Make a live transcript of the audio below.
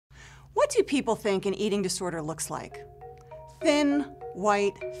What do people think an eating disorder looks like? Thin,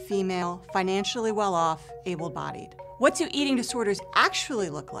 white, female, financially well-off, able-bodied. What do eating disorders actually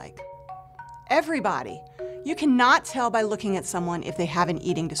look like? Everybody. You cannot tell by looking at someone if they have an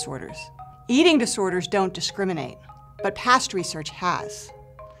eating disorders. Eating disorders don't discriminate, but past research has.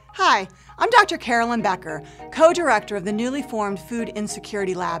 Hi, I'm Dr. Carolyn Becker, co-director of the newly formed Food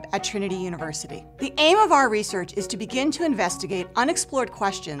Insecurity Lab at Trinity University. The aim of our research is to begin to investigate unexplored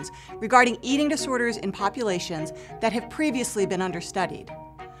questions regarding eating disorders in populations that have previously been understudied.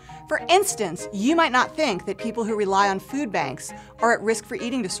 For instance, you might not think that people who rely on food banks are at risk for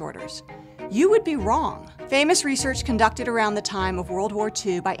eating disorders. You would be wrong. Famous research conducted around the time of World War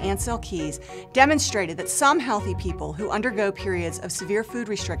II by Ansel Keys demonstrated that some healthy people who undergo periods of severe food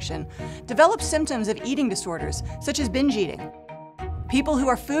restriction develop symptoms of eating disorders, such as binge eating. People who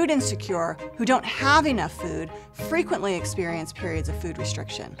are food insecure, who don't have enough food, frequently experience periods of food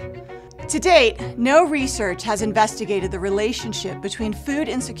restriction. To date, no research has investigated the relationship between food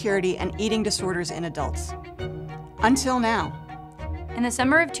insecurity and eating disorders in adults. Until now. In the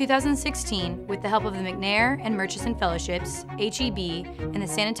summer of 2016, with the help of the McNair and Murchison Fellowships, HEB, and the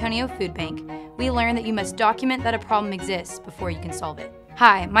San Antonio Food Bank, we learned that you must document that a problem exists before you can solve it.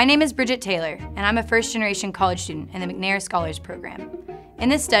 Hi, my name is Bridget Taylor, and I'm a first-generation college student in the McNair Scholars Program. In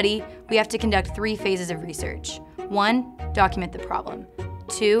this study, we have to conduct 3 phases of research. 1, document the problem.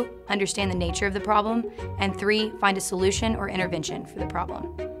 2, understand the nature of the problem. And 3, find a solution or intervention for the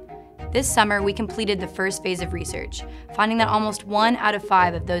problem. This summer, we completed the first phase of research, finding that almost 1 out of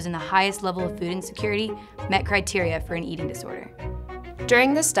 5 of those in the highest level of food insecurity met criteria for an eating disorder.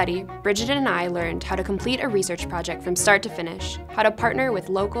 During this study, Bridget and I learned how to complete a research project from start to finish, how to partner with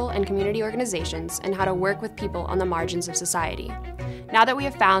local and community organizations, and how to work with people on the margins of society. Now that we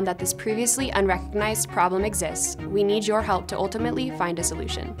have found that this previously unrecognized problem exists, we need your help to ultimately find a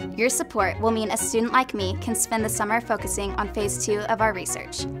solution. Your support will mean a student like me can spend the summer focusing on phase 2 of our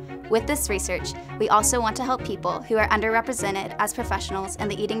research. With this research, we also want to help people who are underrepresented as professionals in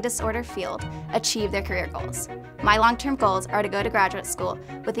the eating disorder field achieve their career goals. My long-term goals are to go to graduate school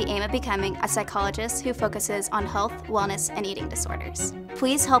with the aim of becoming a psychologist who focuses on health, wellness, and eating disorders.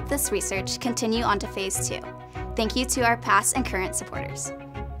 Please help this research continue on to phase 2. Thank you to our past and current supporters.